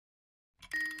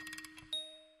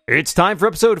It's time for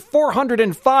episode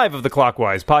 405 of the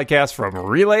Clockwise podcast from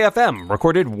Relay FM,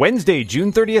 recorded Wednesday,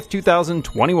 June 30th,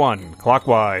 2021.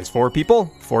 Clockwise, 4 people,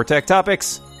 4 tech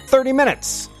topics, 30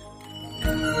 minutes.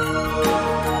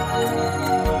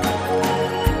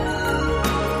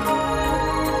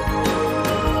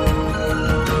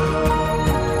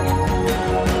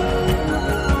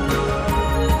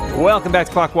 Welcome back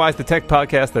to Clockwise, the tech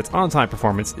podcast that's on-time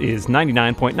performance is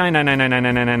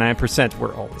 99.9999999%.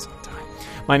 We're always on time.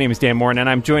 My name is Dan Morin, and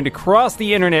I'm joined across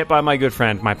the internet by my good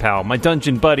friend, my pal, my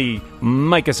dungeon buddy,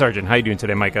 Micah Sargent. How you doing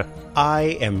today, Micah?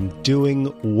 I am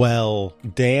doing well,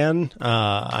 Dan.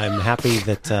 I'm happy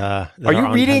that. Are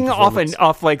you reading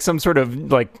off like some sort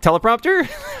of like teleprompter?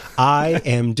 I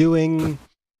am doing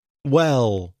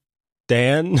well,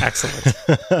 Dan. Excellent.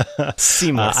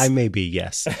 Seamless. I may be,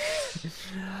 yes.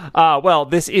 Well,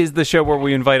 this is the show where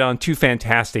we invite on 2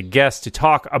 fantastic guests to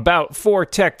talk about 4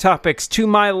 tech topics. To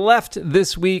my left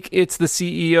this week, it's the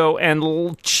CEO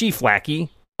and chief lackey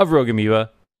of Rogue Amoeba.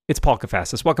 It's Paul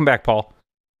Kafasis. Welcome back, Paul.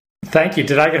 Thank you.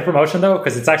 Did I get a promotion, though?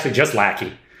 Because it's actually just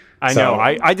lackey. I know.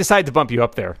 I decided to bump you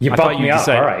up there. You bumped me up.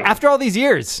 All right. After all these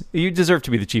years, you deserve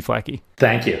to be the chief lackey.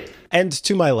 Thank you. And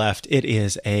to my left, it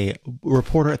is a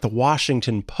reporter at the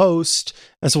Washington Post,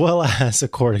 as well as,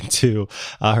 according to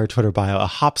her Twitter bio, a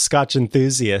hopscotch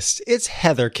enthusiast. It's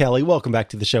Heather Kelly. Welcome back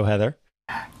to the show, Heather.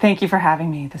 Thank you for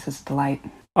having me. This is a delight.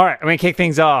 All right, I'm going to kick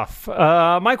things off.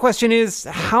 My question is,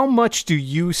 how much do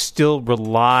you still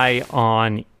rely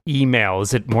on email?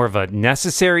 Is it more of a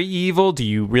necessary evil? Do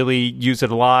you really use it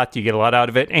a lot? Do you get a lot out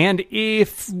of it? And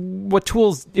what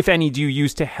tools, if any, do you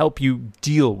use to help you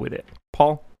deal with it?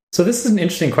 Paul? So this is an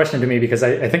interesting question to me because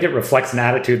I think it reflects an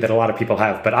attitude that a lot of people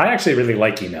have, but I actually really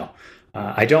like email.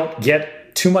 I don't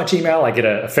get too much email. I get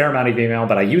a fair amount of email,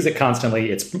 but I use it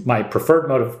constantly. It's my preferred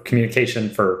mode of communication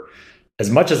for as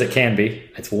much as it can be.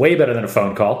 It's way better than a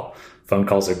phone call. Phone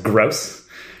calls are gross.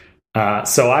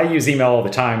 So I use email all the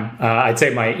time. I'd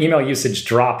say my email usage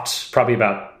dropped probably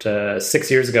about 6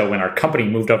 years ago when our company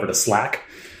moved over to Slack.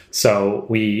 So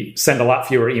we send a lot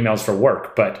fewer emails for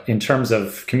work. But in terms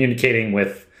of communicating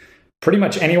with pretty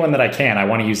much anyone that I can, I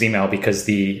want to use email because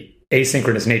the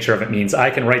asynchronous nature of it means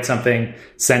I can write something,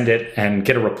 send it, and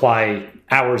get a reply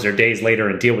hours or days later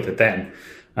and deal with it then.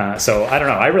 So I don't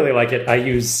know. I really like it. I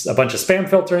use a bunch of spam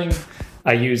filtering.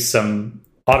 I use some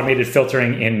automated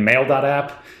filtering in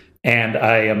mail.app. And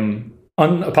I am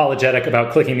unapologetic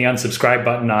about clicking the unsubscribe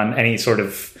button on any sort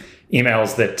of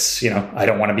emails that, I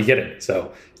don't want to be getting.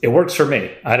 So it works for me.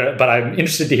 But I'm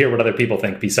interested to hear what other people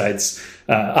think besides,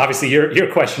 obviously,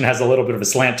 your question has a little bit of a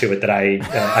slant to it that I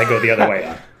go the other way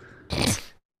on.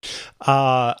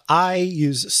 I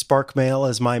use SparkMail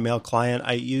as my mail client.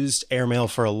 I used Airmail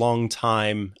for a long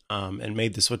time and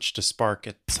made the switch to Spark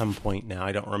at some point now.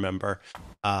 I don't remember.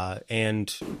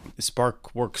 And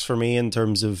Spark works for me in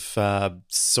terms of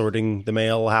sorting the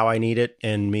mail how I need it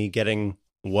and me getting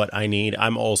what I need.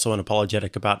 I'm also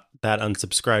unapologetic about that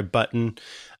unsubscribe button.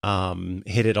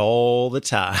 Hit it all the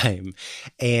time.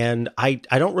 And I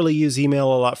don't really use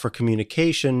email a lot for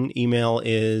communication. Email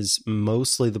is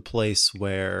mostly the place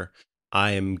where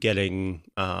I am getting,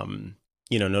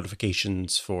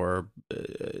 notifications for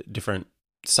different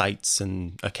sites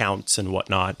and accounts and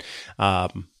whatnot.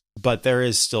 But there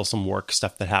is still some work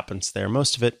stuff that happens there.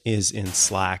 Most of it is in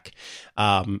Slack.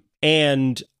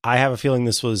 And I have a feeling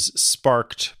this was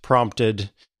prompted,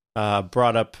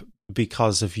 brought up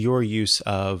because of your use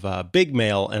of Big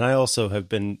Mail. And I also have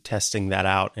been testing that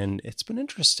out, and it's been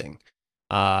interesting.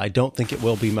 I don't think it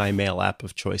will be my mail app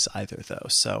of choice either, though.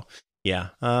 So, yeah,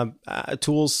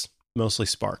 tools, mostly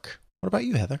Spark. What about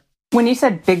you, Heather? When you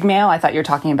said Big Mail, I thought you were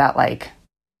talking about like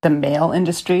the mail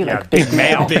industry. Yeah, like Big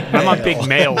Mail. I'm on Big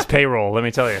Mail's payroll, let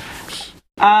me tell you.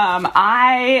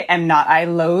 I am not. I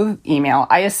loathe email.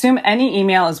 I assume any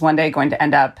email is one day going to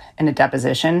end up in a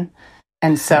deposition.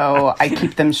 And so I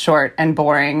keep them short and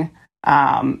boring.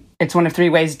 It's one of 3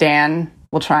 ways Dan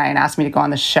will try and ask me to go on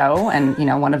the show. And,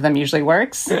 one of them usually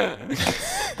works.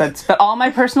 But all my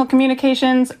personal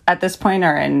communications at this point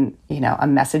are in, a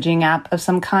messaging app of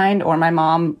some kind or my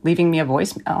mom leaving me a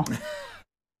voicemail.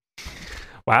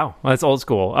 Wow, well, that's old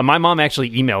school. My mom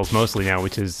actually emails mostly now,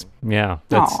 which is,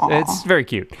 it's very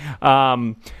cute.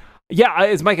 Yeah,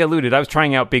 as Mike alluded, I was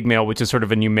trying out Big Mail, which is sort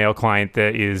of a new mail client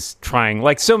that is trying,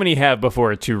 like so many have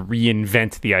before, to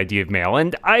reinvent the idea of mail.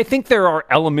 And I think there are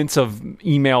elements of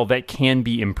email that can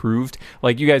be improved.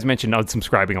 Like you guys mentioned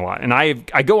unsubscribing a lot. And I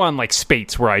go on like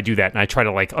Spates where I do that, and I try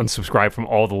to like unsubscribe from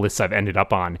all the lists I've ended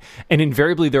up on. And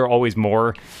invariably there are always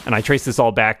more. And I trace this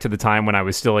all back to the time when I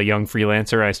was still a young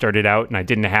freelancer. I started out and I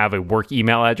didn't have a work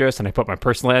email address, and I put my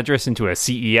personal address into a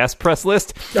CES press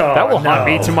list. That will haunt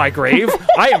me to my grave.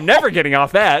 I am never getting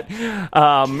off that.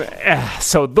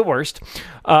 So the worst.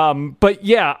 But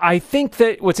yeah, I think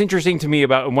that what's interesting to me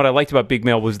about and what I liked about Big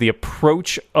Mail was the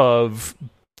approach of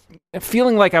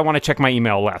feeling like I want to check my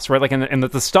email less, right? Like, and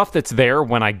that the stuff that's there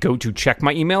when I go to check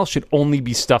my email should only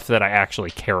be stuff that I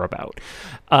actually care about.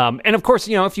 And of course,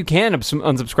 if you can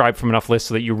unsubscribe from enough lists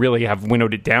so that you really have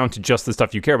winnowed it down to just the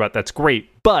stuff you care about, that's great.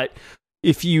 But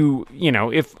if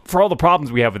if for all the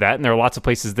problems we have with that, and there are lots of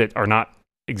places that are not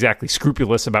exactly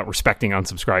scrupulous about respecting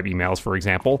unsubscribe emails, for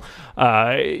example,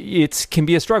 it can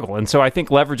be a struggle. And so I think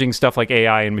leveraging stuff like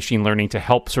AI and machine learning to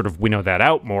help sort of winnow that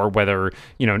out more, whether,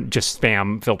 just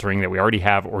spam filtering that we already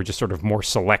have or just sort of more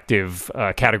selective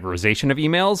categorization of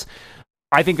emails,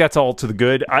 I think that's all to the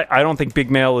good. I don't think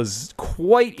Big Mail is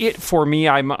quite it for me.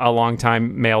 I'm a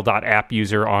longtime mail.app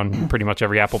user on pretty much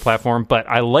every Apple platform, but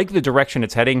I like the direction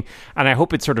it's heading, and I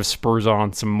hope it sort of spurs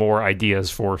on some more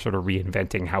ideas for sort of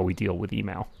reinventing how we deal with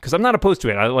email. Because I'm not opposed to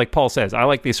it. Like Paul says, I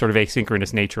like the sort of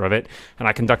asynchronous nature of it, and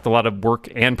I conduct a lot of work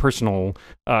and personal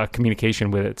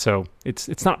communication with it. So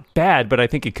it's not bad, but I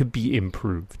think it could be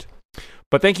improved.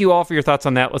 But thank you all for your thoughts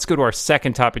on that. Let's go to our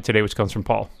second topic today, which comes from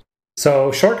Paul.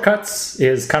 So Shortcuts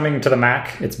is coming to the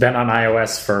Mac. It's been on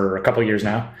iOS for a couple years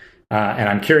now. And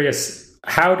I'm curious,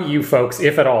 how do you folks,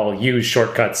 if at all, use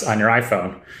Shortcuts on your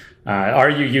iPhone? Are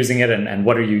you using it, and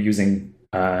what are you using?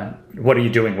 What are you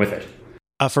doing with it?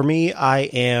 For me,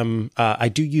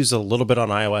 I do use a little bit on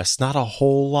iOS, not a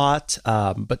whole lot,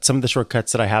 but some of the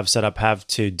shortcuts that I have set up have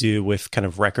to do with kind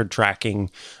of record tracking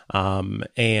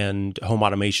and home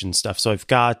automation stuff. So I've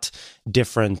got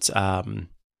different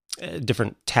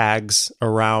tags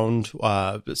around,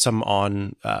 some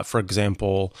on, for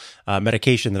example,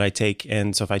 medication that I take.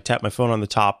 And so if I tap my phone on the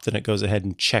top, then it goes ahead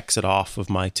and checks it off of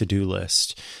my to-do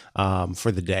list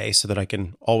for the day, so that I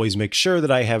can always make sure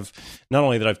that I have, not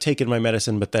only that I've taken my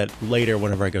medicine, but that later,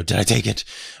 whenever I go, did I take it?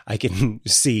 I can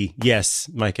see, yes,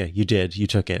 Micah, you did, you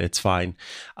took it, it's fine.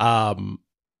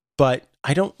 But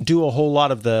I don't do a whole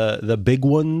lot of the big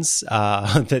ones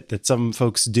that some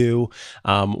folks do.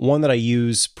 One that I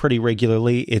use pretty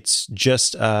regularly, it's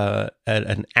just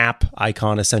an app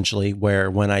icon, essentially,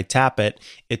 where when I tap it,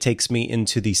 it takes me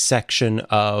into the section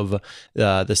of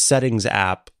the settings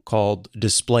app called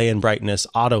Display and Brightness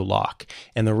Auto Lock.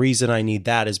 And the reason I need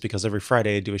that is because every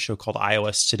Friday I do a show called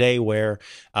iOS Today, where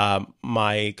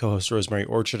my co-host Rosemary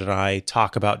Orchard and I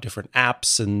talk about different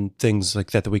apps and things like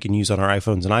that we can use on our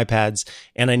iPhones and iPads.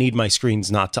 And I need my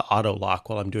screens not to auto lock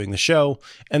while I'm doing the show.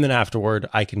 And then afterward,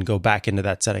 I can go back into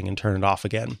that setting and turn it off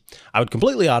again. I would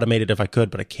completely automate it if I could,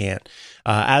 but I can't.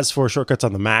 As for shortcuts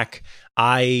on the Mac,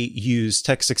 I use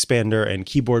Text Expander and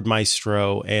Keyboard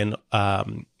Maestro and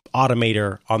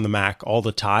Automator on the Mac all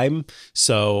the time.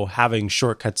 So having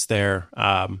shortcuts there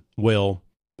will,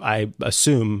 I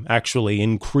assume, actually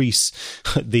increase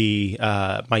the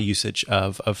my usage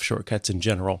of shortcuts in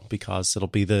general, because it'll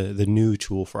be the new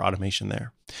tool for automation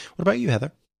there. What about you,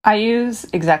 Heather? I use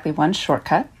exactly one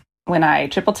shortcut. When I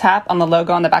triple tap on the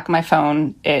logo on the back of my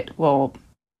phone, it will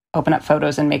open up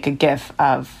Photos and make a GIF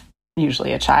of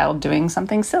usually a child doing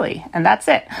something silly, and that's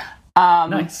it.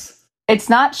 Nice. It's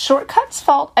not Shortcuts'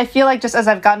 fault. I feel like just as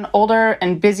I've gotten older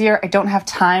and busier, I don't have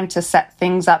time to set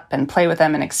things up and play with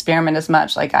them and experiment as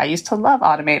much. Like, I used to love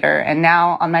Automator, and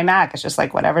now on my Mac, it's just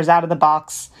like whatever's out of the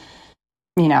box.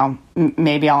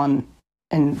 Maybe I'll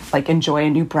enjoy a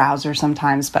new browser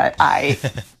sometimes, but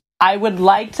I would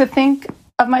like to think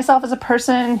of myself as a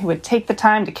person who would take the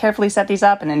time to carefully set these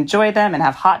up and enjoy them and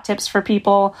have hot tips for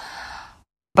people.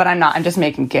 But I'm not. I'm just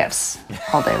making GIFs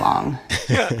all day long.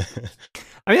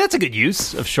 I mean, that's a good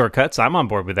use of shortcuts. I'm on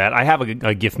board with that. I have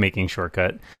a GIF making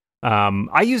shortcut.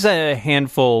 I use a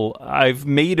handful. I've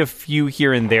made a few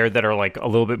here and there that are like a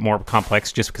little bit more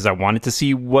complex, just because I wanted to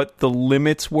see what the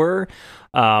limits were.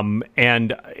 And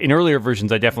in earlier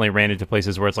versions, I definitely ran into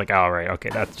places where it's like, oh, right, okay,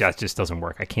 that just doesn't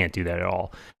work. I can't do that at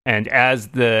all. And as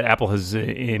the Apple has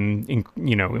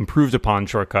improved upon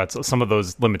shortcuts, some of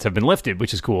those limits have been lifted,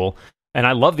 which is cool. And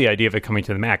I love the idea of it coming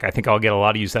to the Mac. I think I'll get a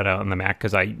lot of use out on the Mac,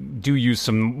 because I do use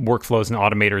some workflows and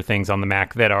Automator things on the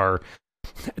Mac that are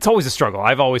it's always a struggle.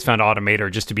 I've always found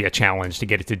Automator just to be a challenge to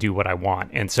get it to do what I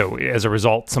want. And so as a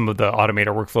result, some of the Automator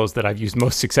workflows that I've used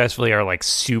most successfully are like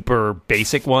super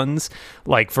basic ones.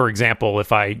 Like, for example,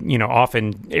 if I,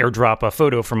 often airdrop a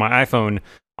photo from my iPhone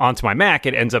onto my Mac,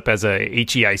 it ends up as a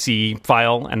HEIC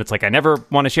file, and it's like I never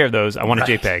want to share those. I want a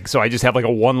JPEG, so I just have like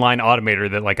a one-line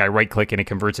automator that like I right-click and it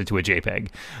converts it to a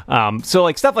JPEG. So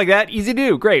like stuff like that, easy to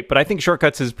do, great. But I think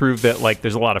Shortcuts has proved that like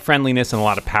there's a lot of friendliness and a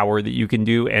lot of power that you can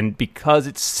do, and because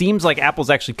it seems like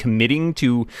Apple's actually committing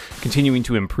to continuing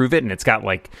to improve it, and it's got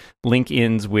like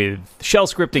link-ins with shell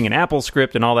scripting and Apple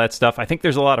script and all that stuff, I think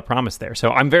there's a lot of promise there. So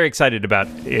I'm very excited about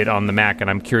it on the Mac,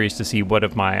 and I'm curious to see what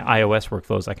of my iOS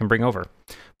workflows I can bring over.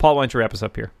 Paul, why don't you wrap us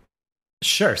up here?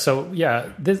 Sure. So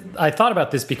yeah, I thought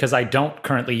about this because I don't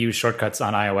currently use Shortcuts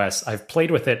on iOS. I've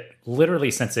played with it literally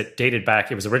since it dated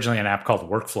back. It was originally an app called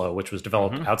Workflow, which was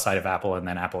developed outside of Apple, and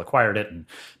then Apple acquired it and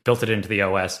built it into the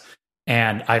OS.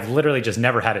 And I've literally just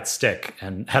never had it stick.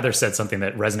 And Heather said something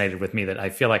that resonated with me, that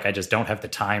I feel like I just don't have the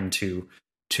time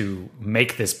to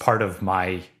make this part of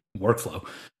my workflow.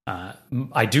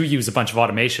 I do use a bunch of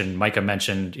automation. Micah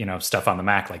mentioned, stuff on the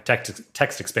Mac like text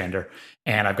expander,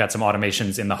 and I've got some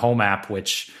automations in the Home app,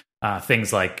 which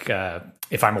things like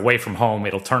if I'm away from home,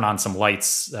 it'll turn on some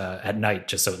lights at night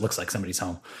just so it looks like somebody's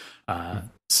home.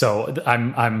 So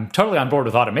I'm totally on board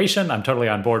with automation. I'm totally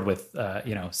on board with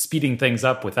speeding things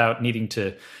up without needing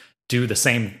to do the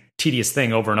same tedious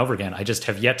thing over and over again. I just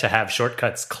have yet to have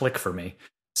Shortcuts click for me.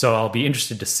 So I'll be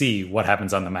interested to see what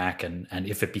happens on the Mac and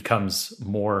if it becomes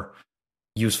more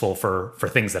useful for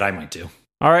things that I might do.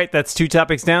 All right, that's 2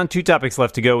 topics down, 2 topics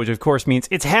left to go, which of course means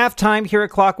it's halftime here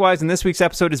at Clockwise, and this week's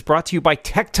episode is brought to you by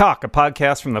Tech Talk, a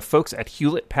podcast from the folks at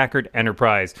Hewlett-Packard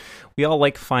Enterprise. We all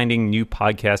like finding new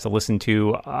podcasts to listen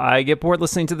to. I get bored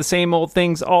listening to the same old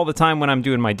things all the time when I'm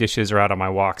doing my dishes or out on my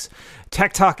walks.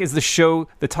 Tech Talk is the show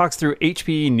that talks through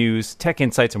HPE news, tech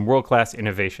insights, and world-class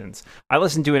innovations. I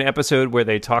listened to an episode where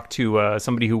they talked to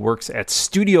somebody who works at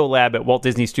Studio Lab at Walt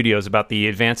Disney Studios about the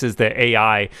advances that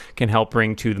AI can help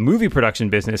bring to the movie production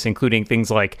business, including things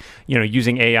like,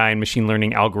 using AI and machine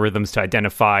learning algorithms to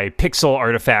identify pixel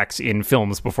artifacts in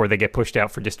films before they get pushed out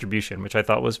for distribution, which I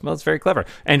thought was, it's very clever.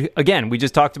 And again, we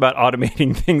just talked about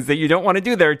automating things that you don't want to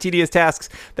do. There are tedious tasks.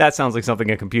 That sounds like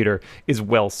something a computer is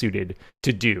well suited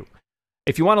to do.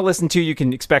 If you want to listen to, you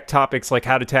can expect topics like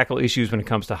how to tackle issues when it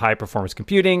comes to high-performance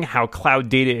computing, how cloud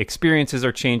data experiences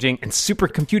are changing, and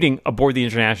supercomputing aboard the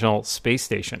International Space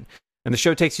Station. And the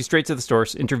show takes you straight to the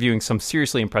source, interviewing some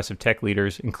seriously impressive tech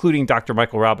leaders, including Dr.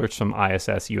 Michael Roberts from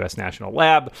ISS U.S. National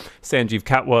Lab, Sanjeev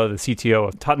Katwa, the CTO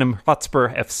of Tottenham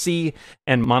Hotspur FC,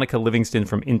 and Monica Livingston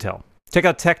from Intel. Check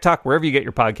out Tech Talk wherever you get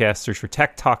your podcasts. Search for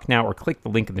Tech Talk now or click the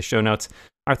link in the show notes.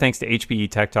 Our thanks to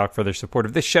HPE Tech Talk for their support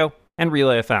of this show and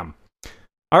Relay FM.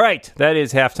 All right, that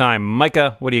is halftime.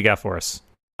 Micah, what do you got for us?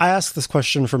 I ask this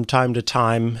question from time to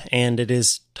time, and it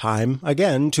is time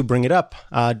again to bring it up.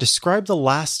 Describe the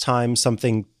last time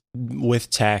something with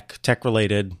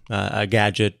tech-related, a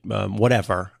gadget,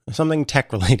 whatever, something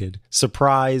tech-related,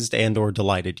 surprised and or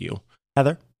delighted you.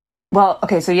 Heather? Well,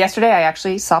 okay, so yesterday I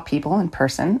actually saw people in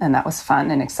person, and that was fun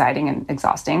and exciting and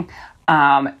exhausting.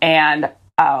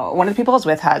 One of the people I was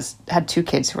with had 2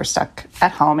 kids who were stuck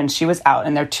at home, and she was out,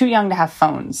 and they're too young to have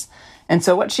phones. And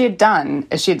so what she had done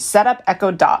is she had set up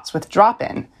Echo Dots with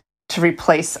drop-in to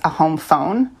replace a home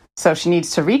phone. So if she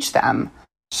needs to reach them,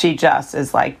 she just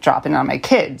is like, drop in on my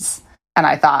kids. And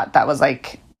I thought that was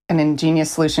like an ingenious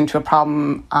solution to a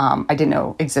problem I didn't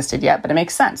know existed yet, but it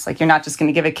makes sense. Like, you're not just going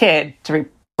to give a kid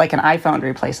like an iPhone to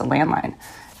replace a landline.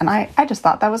 And I just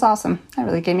thought that was awesome. That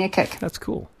really gave me a kick. That's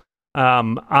cool.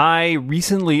 I've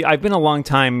been a long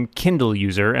time Kindle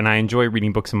user, and I enjoy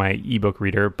reading books in my ebook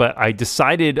reader, but I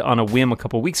decided on a whim a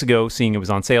couple weeks ago, seeing it was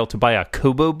on sale, to buy a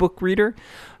Kobo book reader,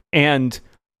 and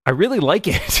I really like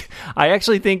it. I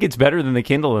actually think it's better than the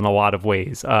Kindle in a lot of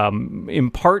ways.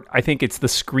 In part, I think the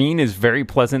screen is very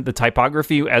pleasant. The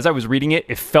typography, as I was reading it,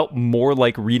 it felt more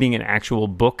like reading an actual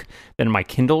book than my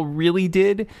Kindle really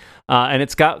did. And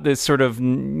it's got this sort of,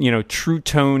 True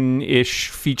Tone-ish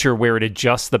feature where it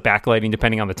adjusts the backlighting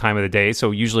depending on the time of the day. So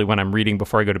usually when I'm reading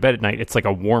before I go to bed at night, it's like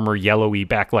a warmer yellowy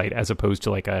backlight as opposed to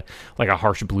like a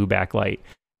harsh blue backlight.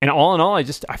 And all in all, I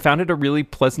found it a really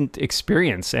pleasant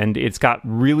experience, and it's got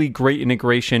really great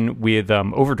integration with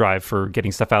Overdrive for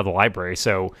getting stuff out of the library.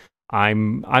 So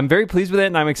I'm very pleased with it,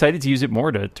 and I'm excited to use it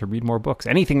more to read more books.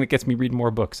 Anything that gets me reading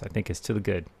more books, I think, is to the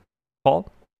good.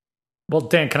 Paul? Well,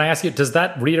 Dan, can I ask you, does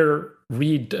that reader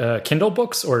read Kindle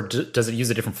books, or does it use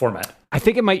a different format? I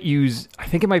think it might be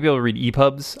able to read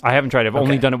EPUBs. I haven't tried it. I've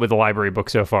only done it with the library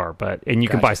book so far, and you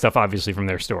can buy stuff obviously from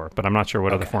their store, but I'm not sure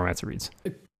what other formats it reads.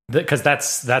 because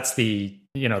that's the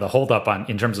the holdup on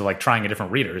in terms of like trying a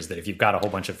different reader is that if you've got a whole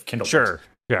bunch of Kindle books.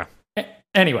 Yeah.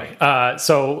 Anyway,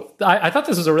 so I thought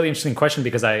this was a really interesting question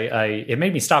because it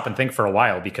made me stop and think for a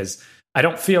while, because I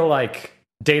don't feel like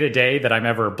day to day that I'm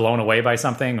ever blown away by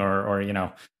something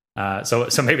or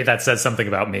so maybe that says something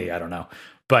about me. I don't know.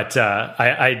 But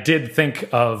I did think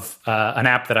of an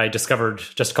app that I discovered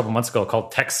just a couple months ago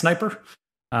called Text Sniper.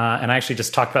 And I actually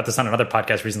just talked about this on another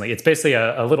podcast recently. It's basically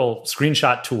a little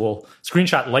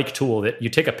screenshot-like tool that you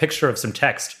take a picture of some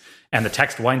text and the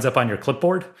text winds up on your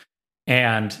clipboard.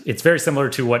 And it's very similar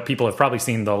to what people have probably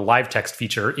seen, the live text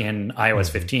feature in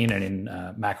iOS 15 and in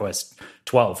macOS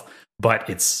 12. But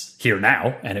it's here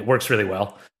now, and it works really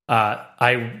well.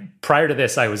 Prior to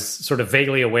this, I was sort of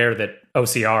vaguely aware that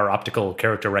OCR, optical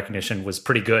character recognition, was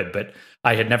pretty good, but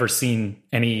I had never seen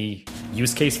any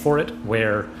use case for it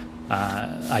where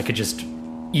I could just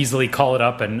easily call it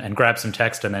up and grab some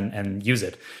text and use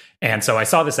it. And so I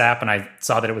saw this app and I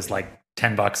saw that it was like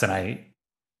 $10, and I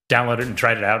downloaded it and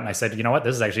tried it out. And I said, you know what,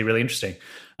 this is actually really interesting.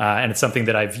 And it's something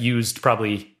that I've used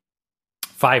probably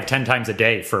 5-10 times a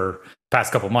day for the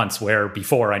past couple months, where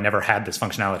before I never had this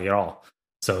functionality at all.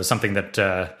 So it was something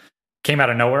that came out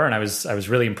of nowhere, and I was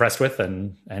really impressed with,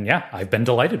 and yeah, I've been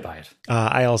delighted by it.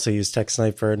 I also use Text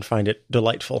Sniper and find it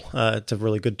delightful. It's a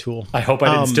really good tool. I hope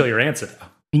I didn't steal your answer, though.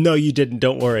 No, you didn't.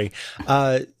 Don't worry.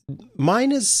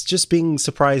 Mine is just being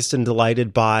surprised and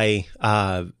delighted by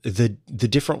the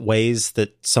different ways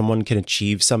that someone can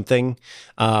achieve something.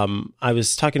 I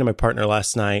was talking to my partner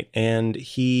last night, and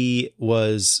he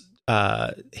was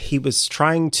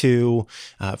trying to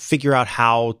figure out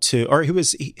how to, or it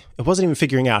wasn't even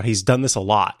figuring out. He's done this a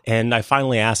lot. And I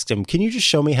finally asked him, can you just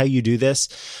show me how you do this?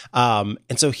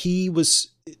 And so he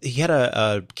had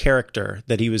a character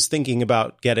that he was thinking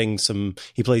about getting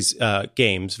he plays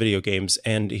video games,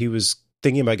 and he was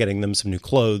thinking about getting them some new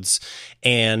clothes.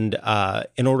 And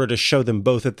in order to show them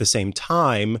both at the same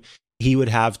time, he would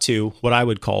have to, what I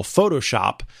would call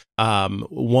Photoshop,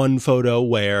 one photo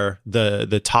where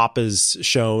the top is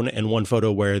shown and one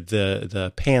photo where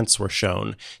the pants were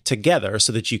shown together,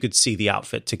 so that you could see the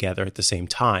outfit together at the same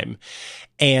time.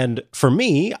 And for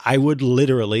me, I would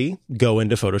literally go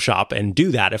into Photoshop and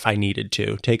do that if I needed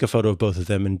to, take a photo of both of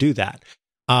them and do that.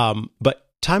 But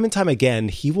time and time again,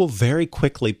 he will very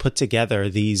quickly put together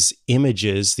these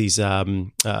images, these composite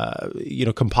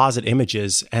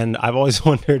images, and I've always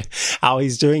wondered how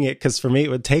he's doing it, because for me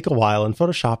it would take a while in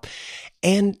Photoshop.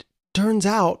 And turns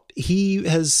out he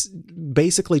has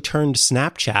basically turned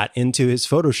Snapchat into his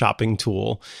photoshopping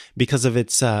tool because of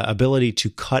its ability to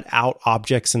cut out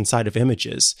objects inside of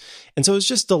images. And so it's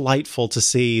just delightful to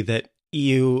see that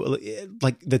you,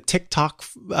 like the TikTok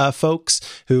folks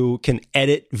who can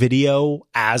edit video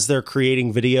as they're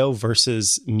creating video,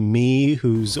 versus me,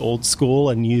 who's old school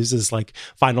and uses like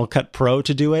Final Cut Pro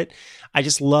to do it. I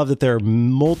just love that there are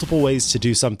multiple ways to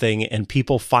do something, and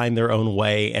people find their own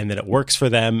way, and that it works for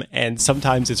them. And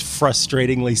sometimes it's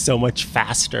frustratingly so much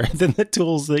faster than the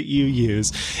tools that you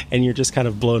use, and you're just kind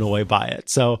of blown away by it.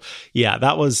 So yeah,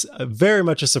 that was very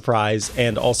much a surprise,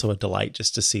 and also a delight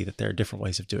just to see that there are different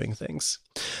ways of doing things.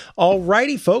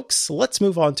 Alrighty, folks, let's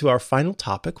move on to our final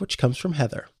topic, which comes from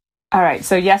Heather. All right.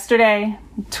 So yesterday,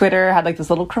 Twitter had like this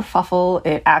little kerfuffle.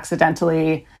 It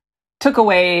accidentally took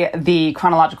away the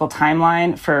chronological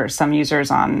timeline for some users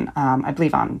on, I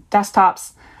believe, on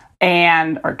desktops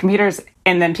or computers.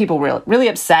 And then people were really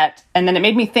upset. And then it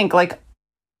made me think, like,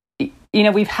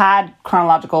 we've had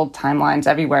chronological timelines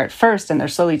everywhere at first, and they're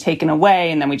slowly taken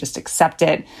away, and then we just accept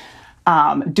it.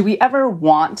 Do we ever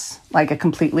want like a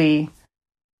completely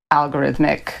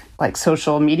algorithmic like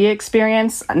social media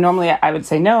experience? Normally I would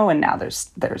say no, and now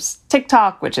there's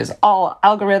TikTok, which is all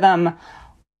algorithm.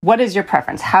 What is your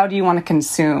preference? How do you want to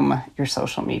consume your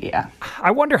social media? I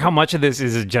wonder how much of this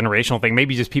is a generational thing.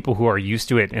 Maybe just people who are used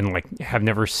to it and like have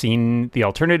never seen the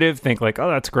alternative think like, oh,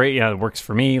 that's great. Yeah, it works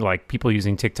for me. Like people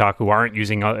using TikTok who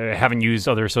haven't used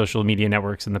other social media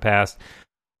networks in the past.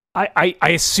 I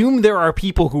assume there are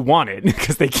people who want it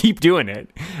because they keep doing it.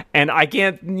 And I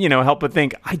can't, help but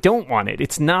think, I don't want it.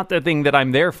 It's not the thing that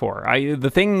I'm there for.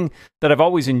 The thing that I've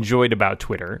always enjoyed about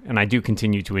Twitter, and I do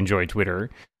continue to enjoy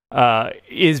Twitter,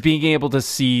 is being able to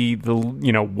see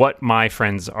what my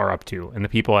friends are up to and the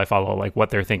people I follow, like what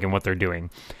they're thinking, what they're doing.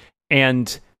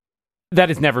 And that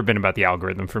has never been about the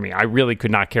algorithm for me. I really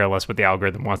could not care less what the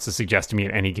algorithm wants to suggest to me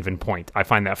at any given point. I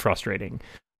find that frustrating.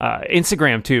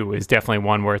 Instagram, too, is definitely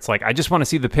one where it's like, I just want to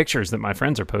see the pictures that my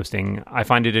friends are posting. I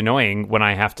find it annoying when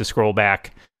I have to scroll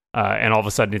back and all of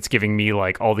a sudden it's giving me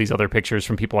like all these other pictures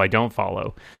from people I don't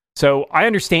follow. So I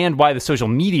understand why the social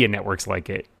media networks like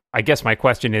it. I guess my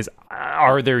question is,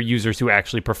 are there users who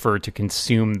actually prefer to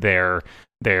consume their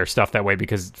stuff that way?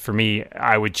 Because for me,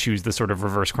 I would choose the sort of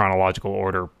reverse chronological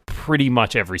order pretty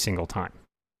much every single time.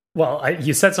 Well,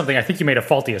 you said something. I think you made a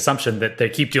faulty assumption that they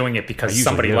keep doing it because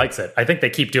somebody likes it. I think they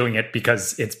keep doing it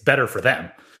because it's better for them.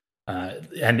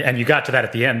 And you got to that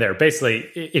at the end there. Basically,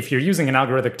 if you're using an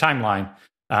algorithmic timeline,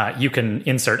 you can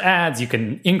insert ads, you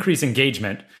can increase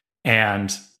engagement,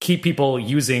 and keep people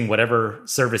using whatever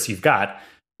service you've got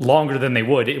longer than they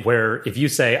would, where if you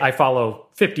say, I follow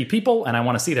 50 people and I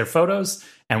want to see their photos,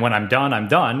 and when I'm done,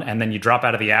 and then you drop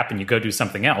out of the app and you go do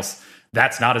something else,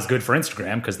 that's not as good for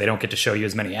Instagram because they don't get to show you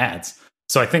as many ads.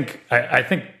 So I think I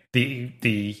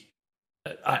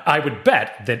would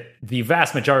bet that the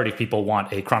vast majority of people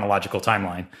want a chronological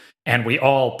timeline, and we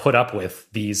all put up with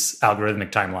these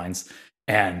algorithmic timelines.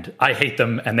 And I hate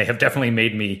them, and they have definitely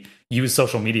made me use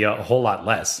social media a whole lot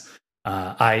less.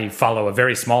 I follow a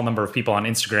very small number of people on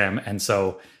Instagram, and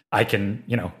so I can,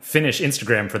 finish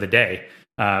Instagram for the day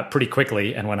pretty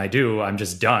quickly. And when I do, I'm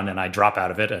just done, and I drop out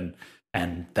of it,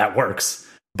 and that works.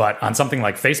 But on something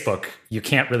like Facebook, you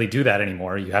can't really do that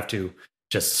anymore. You have to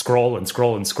just scroll and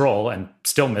scroll and scroll and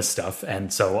still miss stuff.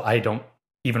 And so I don't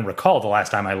even recall the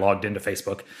last time I logged into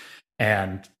Facebook.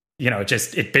 And,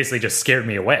 it basically just scared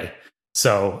me away.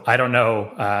 So I don't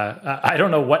know. I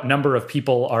don't know what number of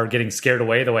people are getting scared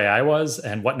away the way I was,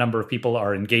 and what number of people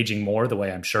are engaging more the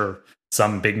way I'm sure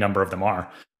some big number of them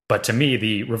are. But to me,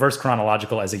 the reverse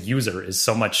chronological as a user is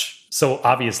so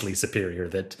obviously superior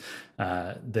that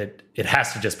it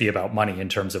has to just be about money in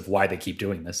terms of why they keep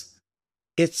doing this.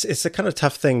 It's a kind of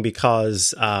tough thing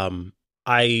because with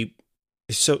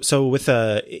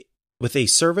a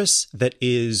service that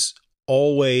is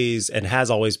always and has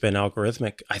always been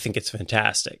algorithmic, I think it's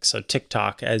fantastic. So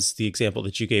TikTok, as the example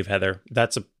that you gave, Heather,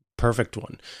 that's a perfect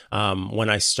one. When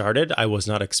I started, I was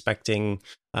not expecting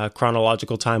a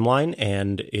chronological timeline,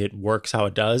 and it works how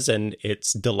it does, and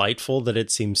it's delightful that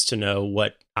it seems to know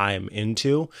what I'm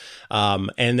into.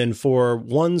 And then for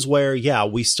ones where,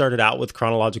 we started out with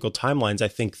chronological timelines, I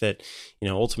think that,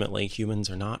 ultimately humans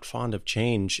are not fond of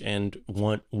change and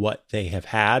want what they have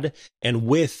had. And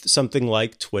with something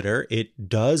like Twitter, it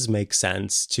does make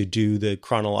sense to do the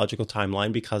chronological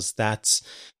timeline because that's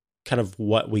kind of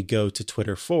what we go to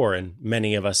Twitter for. And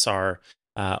many of us are,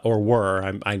 or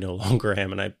were, I no longer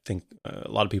am, and I think a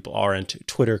lot of people are into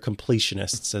Twitter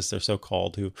completionists, as they're so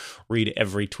called, who read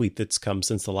every tweet that's come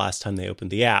since the last time they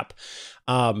opened the app.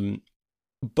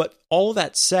 But all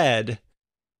that said,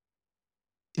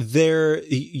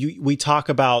 we talk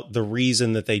about the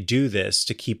reason that they do this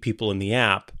to keep people in the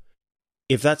app.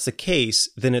 If that's the case,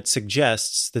 then it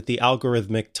suggests that the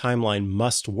algorithmic timeline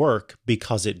must work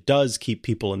because it does keep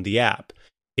people in the app.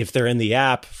 If they're in the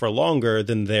app for longer,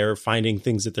 then they're finding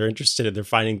things that they're interested in. They're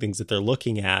finding things that they're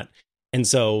looking at. And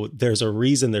so there's a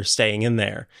reason they're staying in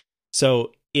there.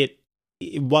 So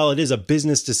while it is a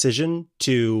business decision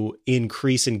to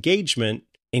increase engagement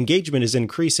is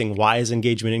increasing. Why is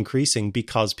engagement increasing?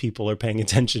 Because people are paying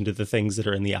attention to the things that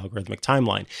are in the algorithmic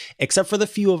timeline, except for the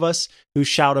few of us who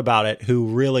shout about it, who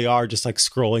really are just like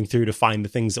scrolling through to find the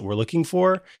things that we're looking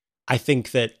for. I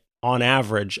think that on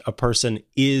average, a person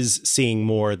is seeing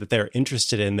more that they're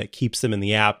interested in that keeps them in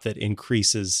the app, that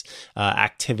increases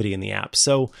activity in the app.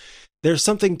 So there's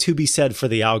something to be said for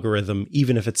the algorithm,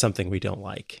 even if it's something we don't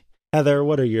like. Heather,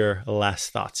 what are your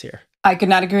last thoughts here? I could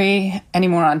not agree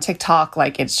anymore on TikTok.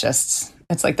 Like, it's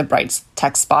like the bright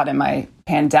tech spot in my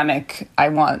pandemic. I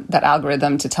want that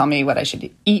algorithm to tell me what I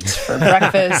should eat for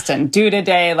breakfast and do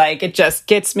today. Like, it just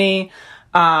gets me.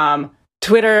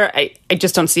 Twitter, I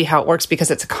just don't see how it works because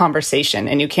it's a conversation,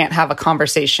 and you can't have a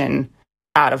conversation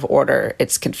out of order.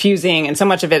 It's confusing, and so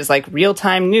much of it is like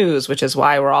real-time news, which is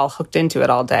why we're all hooked into it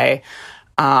all day.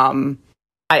 I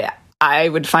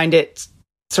would find it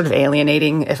sort of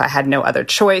alienating if I had no other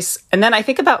choice. And then I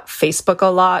think about Facebook a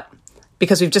lot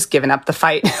because we've just given up the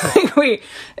fight.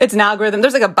 It's an algorithm.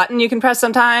 There's like a button you can press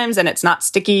sometimes, and it's not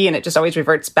sticky, and it just always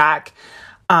reverts back.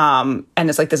 And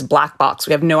it's like this black box.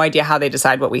 We have no idea how they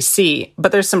decide what we see,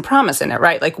 but there's some promise in it,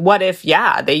 right? Like, what if,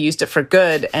 they used it for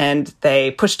good and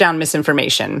they pushed down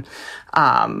misinformation?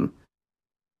 But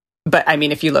I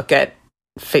mean, if you look at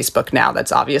Facebook now,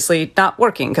 that's obviously not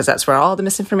working because that's where all the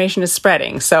misinformation is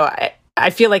spreading. So I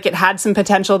feel like it had some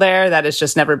potential there that has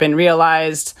just never been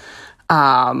realized.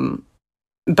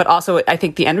 But also, I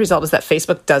think the end result is that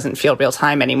Facebook doesn't feel real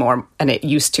time anymore, and it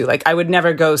used to. Like, I would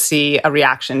never go see a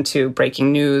reaction to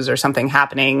breaking news or something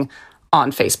happening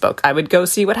on Facebook. I would go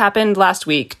see what happened last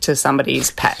week to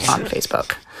somebody's pet on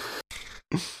Facebook.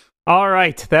 All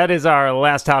right, that is our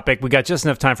last topic. We got just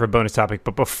enough time for a bonus topic,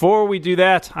 but before we do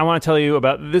that, I want to tell you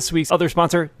about this week's other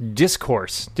sponsor,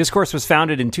 Discourse. Discourse was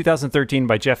founded in 2013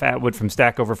 by Jeff Atwood from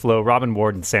Stack Overflow, Robin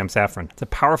Ward, and Sam Safran. It's a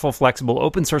powerful, flexible,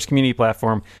 open-source community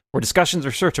platform where discussions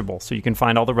are searchable, so you can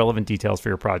find all the relevant details for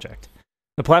your project.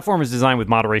 The platform is designed with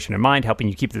moderation in mind, helping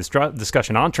you keep this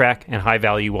discussion on track and high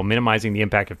value while minimizing the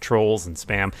impact of trolls and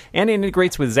spam, and it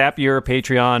integrates with Zapier,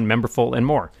 Patreon, Memberful, and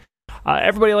more.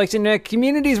 Everybody likes internet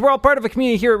communities. We're all part of a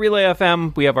community here at Relay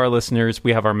FM. We have our listeners.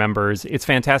 We have our members. It's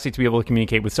fantastic to be able to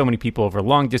communicate with so many people over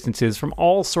long distances from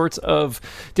all sorts of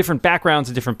different backgrounds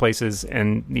and different places,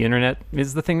 and the internet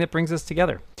is the thing that brings us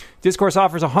together. Discourse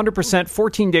offers a 100%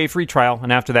 14-day free trial,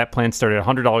 and after that, plans start at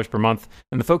 $100 per month.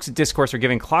 And the folks at Discourse are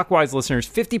giving Clockwise listeners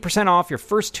 50% off your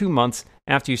first 2 months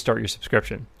after you start your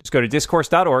subscription. Just go to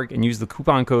discourse.org and use the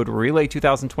coupon code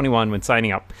RELAY2021 when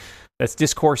signing up. That's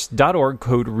discourse.org,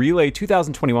 code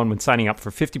RELAY2021 when signing up for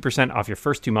 50% off your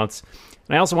first 2 months.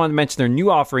 And I also wanted to mention their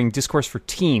new offering, Discourse for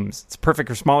Teams. It's perfect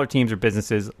for smaller teams or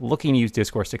businesses looking to use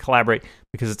Discourse to collaborate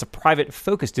because it's a private,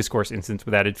 focused Discourse instance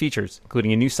with added features,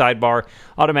 including a new sidebar,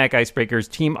 automatic icebreakers,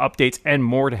 team updates, and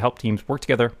more to help teams work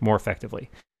together more effectively.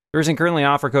 There isn't currently an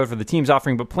offer code for the Teams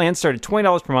offering, but plans start at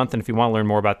 $20 per month, and if you want to learn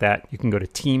more about that, you can go to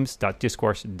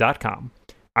teams.discourse.com.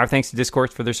 Our thanks to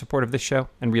Discourse for their support of this show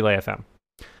and Relay FM.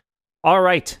 All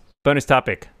right, bonus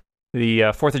topic. The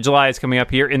 4th of July is coming up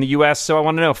here in the U.S., so I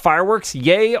want to know, fireworks,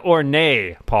 yay or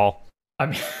nay, Paul? I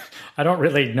mean, I don't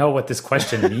really know what this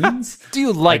question means. Do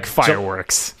you like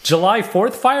fireworks? July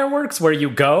 4th fireworks, where you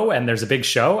go and there's a big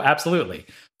show? Absolutely.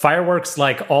 Fireworks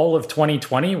like all of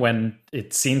 2020, when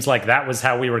it seems like that was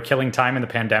how we were killing time in the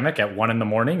pandemic at 1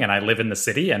 a.m, and I live in the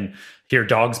city and hear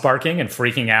dogs barking and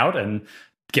freaking out and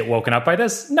get woken up by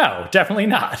this? No, definitely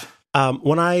not.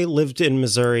 When I lived in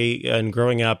Missouri and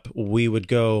growing up, we would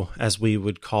go, as we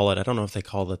would call it, I don't know if they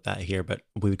called it that here, but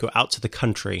we would go out to the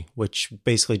country, which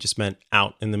basically just meant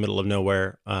out in the middle of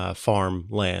nowhere, farm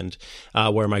land,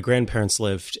 where my grandparents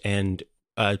lived, and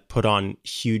put on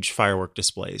huge firework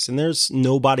displays. And there's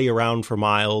nobody around for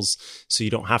miles, so you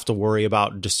don't have to worry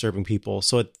about disturbing people.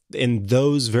 So in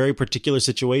those very particular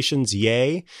situations,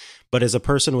 yay. But as a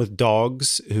person with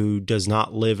dogs who does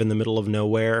not live in the middle of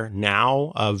nowhere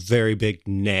now, a very big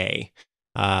nay.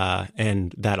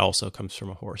 And that also comes from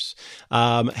a horse.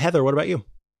 Heather, what about you?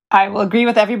 I will agree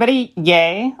with everybody.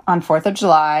 Yay on 4th of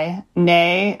July.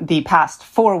 Nay the past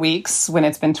 4 weeks when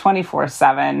it's been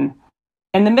 24/7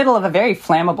 in the middle of a very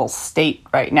flammable state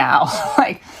right now.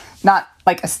 Like, not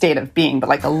like a state of being, but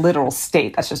like a literal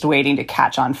state that's just waiting to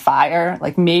catch on fire.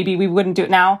 Like, maybe we wouldn't do it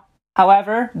now.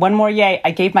 However, one more yay.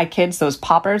 I gave my kids those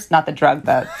poppers, not the drug,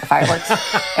 the fireworks.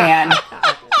 And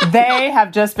they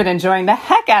have just been enjoying the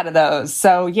heck out of those.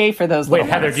 So yay for those. Wait,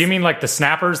 Heather, do you mean like the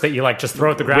snappers that you like just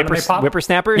throw at the ground and they pop?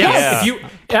 Whippersnappers? Yes.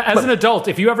 Yeah. As an adult,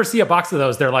 if you ever see a box of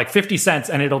those, they're like 50 cents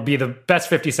and it'll be the best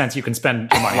 50 cents you can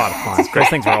spend your money. A lot of fun. Those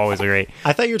things are always great.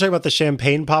 I thought you were talking about the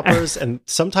champagne poppers, and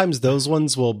sometimes those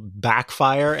ones will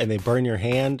backfire and they burn your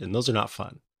hand, and those are not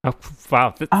fun. Oh,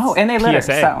 wow. Oh, and they litter.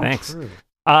 PSA. So. Thanks.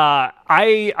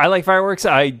 I like fireworks.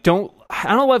 I don't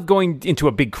love going into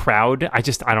a big crowd. I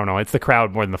don't know. It's the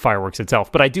crowd more than the fireworks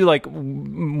itself. But I do like,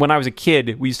 when I was a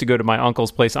kid, we used to go to my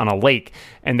uncle's place on a lake,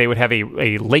 and they would have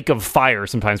a lake of fire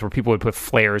sometimes where people would put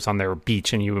flares on their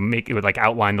beach, and it would like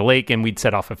outline the lake, and we'd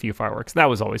set off a few fireworks. That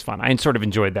was always fun. I sort of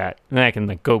enjoyed that. And then I can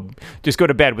like go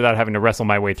to bed without having to wrestle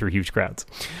my way through huge crowds.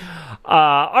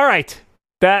 All right.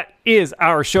 That is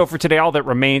our show for today. All that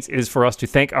remains is for us to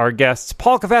thank our guests.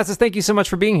 Paul Kafasis, thank you so much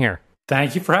for being here.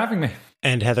 Thank you for having me.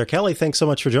 And Heather Kelly, thanks so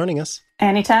much for joining us.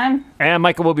 Anytime. And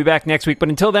Michael will be back next week. But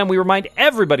until then, we remind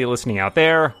everybody listening out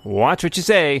there, watch what you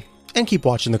say. And keep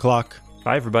watching the clock.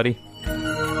 Bye, everybody.